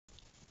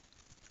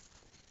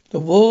The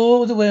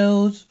War of the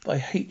Wells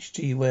by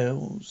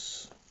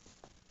H.G.Wells.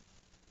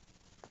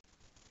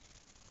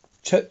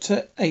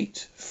 Chapter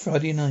 8.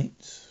 Friday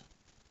Night.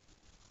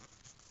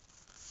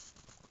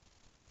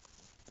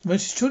 The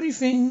most extraordinary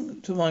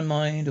thing to my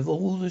mind of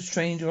all the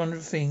strange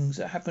wonderful things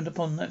that happened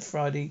upon that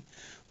Friday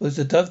was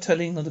the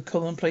dovetailing of the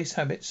commonplace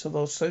habits of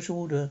our social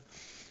order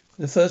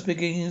with the first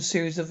beginning of a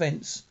series of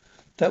events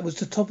that was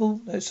to topple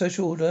that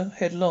social order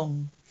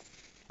headlong.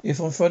 If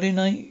on Friday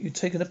night you'd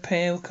taken a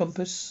pair of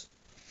compass,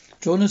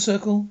 drawn a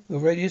circle with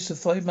a radius of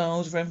 5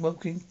 miles around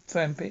Woking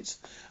fan pits,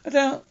 I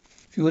doubt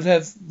if you would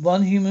have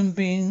one human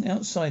being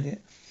outside it,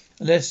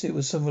 unless it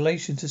was some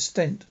relation to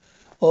Stent,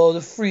 or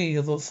the 3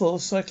 or 4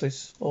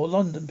 cyclists, or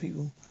London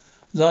people,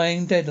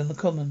 lying dead on the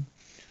common,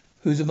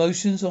 whose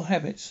emotions or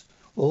habits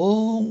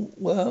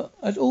were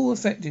at all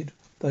affected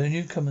by the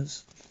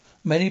newcomers.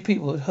 Many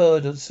people had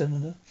heard of the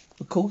senator,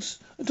 of course,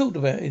 and talked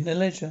about it in their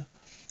leisure.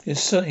 It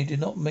certainly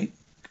did not make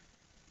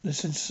the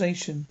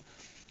sensation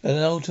that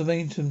an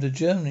ultimatum to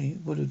Germany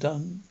would have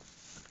done.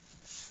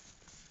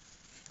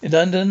 In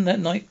London that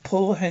night,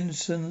 poor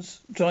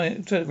Henderson's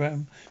giant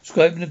telegram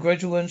describing the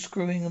gradual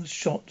unscrewing of the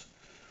shot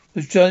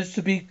was judged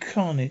to be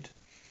carnage.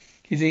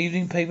 His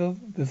evening paper,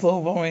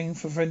 before worrying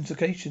for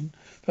authentication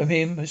from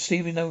him,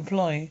 receiving no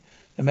reply,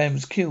 the man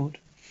was killed,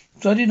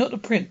 decided not to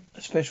print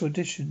a special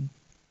edition.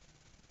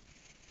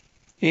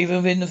 Even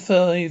within the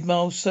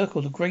 5-mile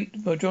circle, the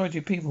great majority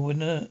of people were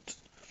inert.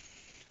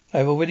 I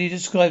have already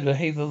described the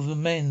behaviour of the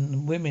men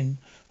and women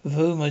with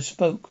whom I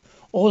spoke.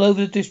 All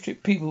over the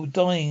district people were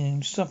dying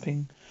and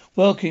supping.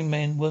 Working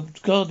men were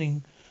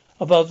guarding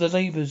above the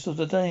labours of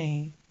the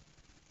day.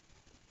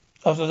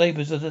 After the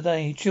labours of the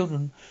day,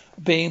 children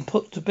were being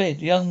put to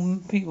bed.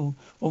 Young people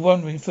were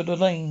wandering through the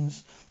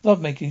lanes.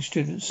 Love-making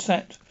students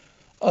sat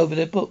over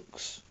their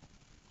books.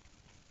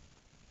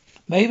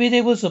 Maybe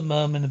there was a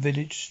murmur in the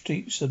village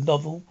streets, a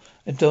novel,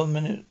 a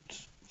dominant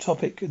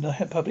topic in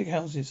the public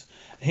houses,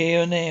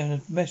 here and there in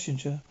a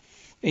messenger,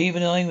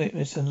 even an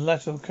eyewitness and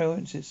lateral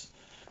occurrences,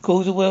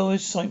 caused a well of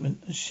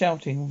excitement and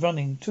shouting,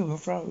 running to and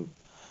fro.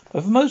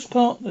 But for the most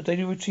part, the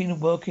daily routine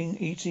of working,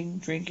 eating,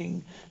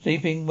 drinking,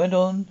 sleeping went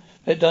on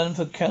as it had done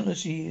for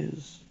countless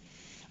years.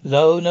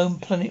 Though no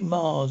planet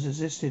Mars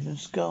existed in the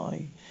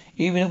sky,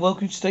 even at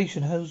Woking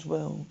Station,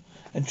 Hoswell,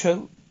 and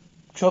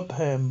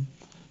Chobham,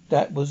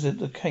 that was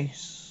the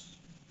case.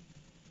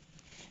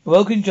 At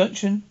Woking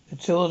Junction,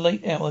 until a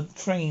late hour,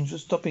 trains were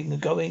stopping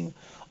and going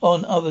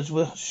on, others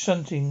were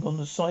shunting on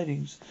the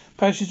sidings.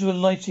 Passengers were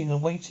lighting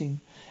and waiting.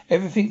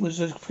 Everything was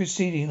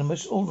proceeding in the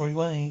most ordinary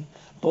way.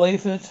 Boy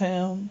for the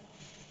town,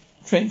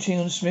 trenching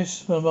on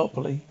Smith's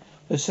monopoly,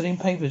 was selling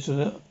papers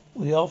with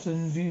the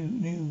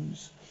afternoon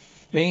news.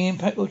 Ringing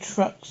impact of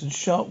trucks and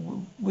sharp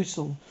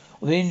whistle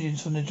of the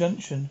engines from the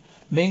junction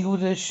mingled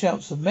with their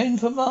shouts of "Men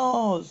for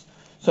Mars!"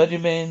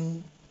 Excited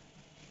men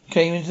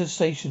came into the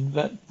station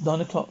about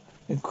 9 o'clock.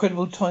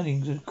 Incredible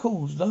tidings had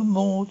caused no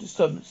more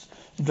disturbance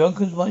than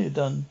drunkards might have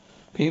done.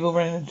 People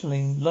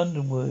rambling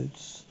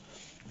Londonwards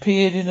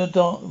appeared in the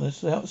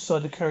darkness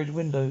outside the carriage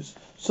windows,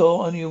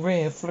 saw only a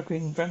rare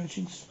flickering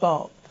vanishing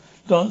spark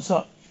glance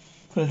up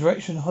from the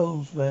direction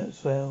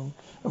Holswell,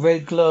 a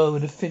red glow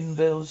and a thin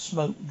veil of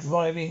smoke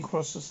driving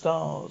across the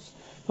stars.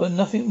 But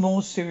nothing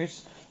more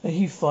serious than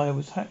heath fire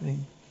was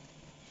happening.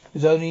 It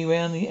was only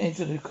round the edge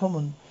of the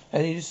common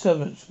any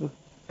disturbance was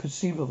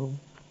perceivable.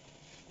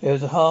 There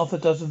was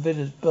 6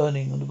 villas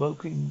burning on the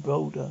Woking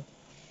boulder.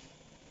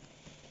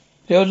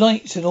 There were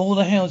lights in all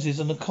the houses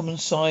on the common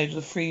side of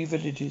the 3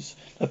 villages.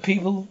 The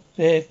people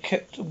there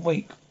kept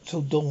awake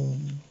till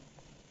dawn.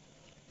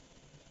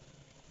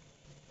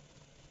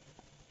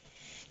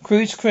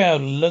 Curious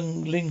crowd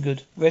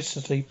lingered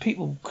restlessly,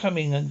 people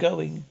coming and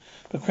going,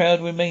 the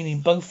crowd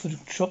remaining both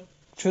for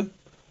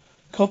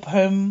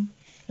Cobham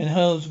and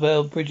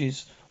Hurlswell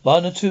bridges.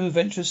 1 or 2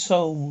 adventurous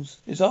souls,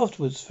 is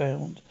afterwards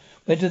found,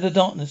 went into the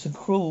darkness and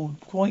crawled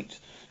quite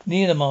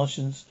near the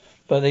Martians,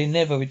 but they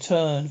never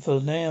returned, for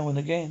now and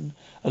again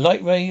a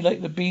light ray like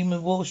the beam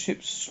of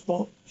warship's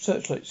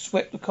searchlight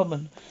swept the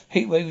common.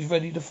 Heat wave was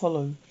ready to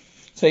follow.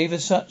 Save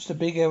as such, the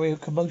big area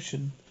of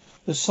commotion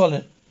was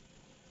silent.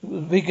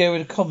 The big area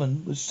of the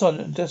common was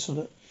silent and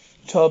desolate.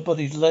 Charred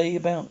bodies lay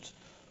about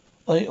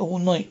on it all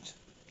night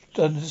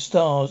under the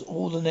stars.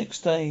 All the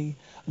next day,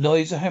 a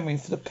noise of hammering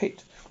for the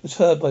pit was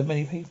heard by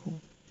many people.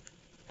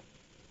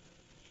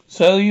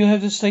 So you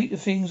have the state of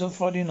things on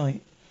Friday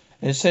night,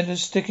 and the centre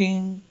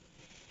sticking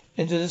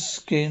into the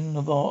skin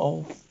of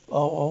our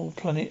old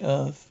planet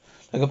Earth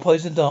like a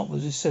poison dart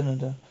was this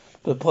cylinder,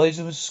 but the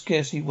poison was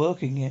scarcely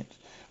working yet.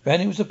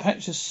 Round it was a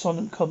patch of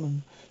silent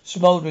common,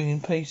 smouldering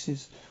in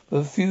places,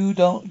 with a few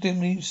dark,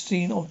 dimly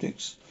seen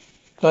objects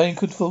lying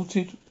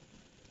contorted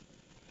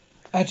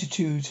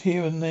attitudes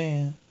here and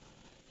there.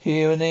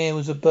 Here and there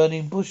was a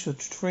burning bush or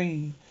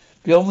tree.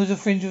 Beyond was a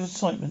fringe of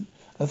excitement,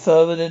 and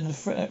further than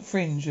that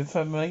fringe of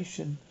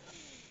information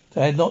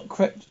that had not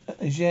crept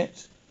as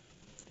yet.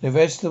 The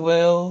rest of the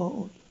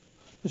world,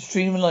 the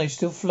stream of life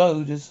still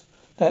flowed as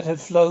that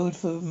had flowed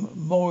for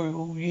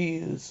memorial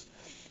years.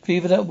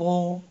 Fever that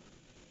war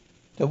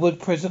that would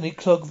presently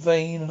clog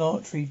vein and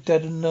artery,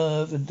 deaden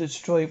nerve, and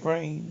destroy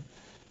brain,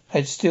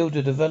 had still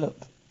to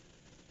develop.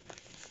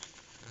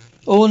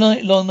 All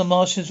night long the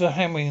Martians were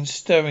hammering and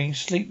stirring,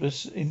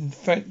 sleepless,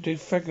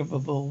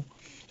 indefatigable,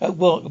 at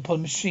work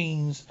upon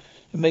machines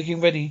and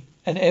making ready,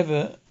 and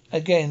ever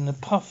again a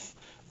puff,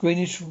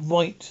 greenish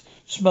white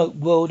smoke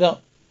whirled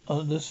up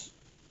on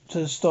to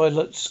the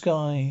starlit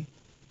sky.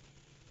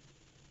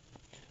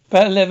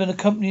 About 11, a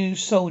company of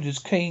soldiers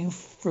came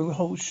through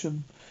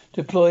Holsham,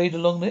 deployed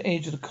along the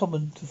edge of the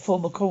common to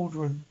form a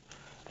cauldron.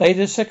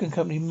 Later, a second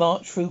company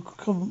marched through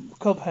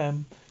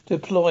Cobham to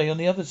deploy on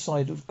the other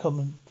side of the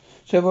common.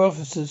 Several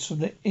officers from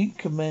the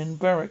Inkerman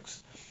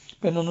barracks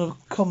been on the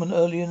common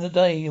early in the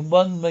day, and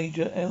one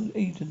Major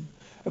Eden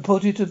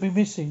reported to be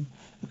missing.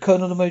 The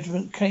colonel of the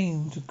regiment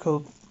came to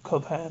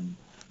Cobham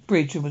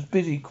Bridge and was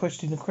busy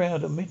questioning the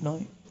crowd at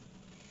midnight.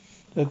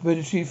 The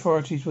military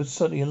authorities were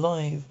suddenly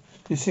alive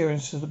to the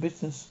seriousness of the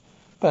business.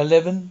 About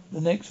 11, the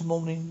next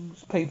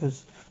morning's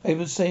papers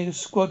say a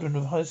squadron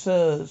of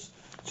hussars,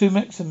 2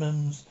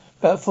 Maximums,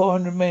 about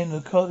 400 men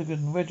of the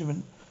Cardigan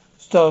regiment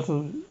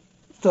started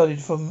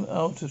from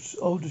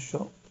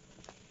Aldershot.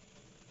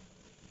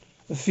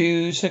 A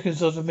few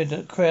seconds after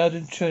midnight, a crowd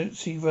in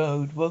Chertsey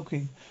Road,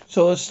 Woking,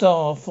 saw a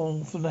star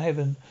fall from the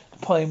heaven,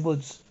 the pine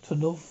woods to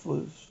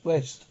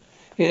northwest.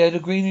 It had a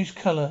greenish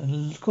colour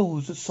and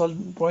caused a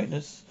silent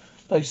brightness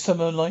like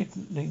summer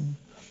lightning.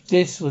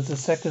 This was the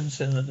second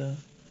cylinder.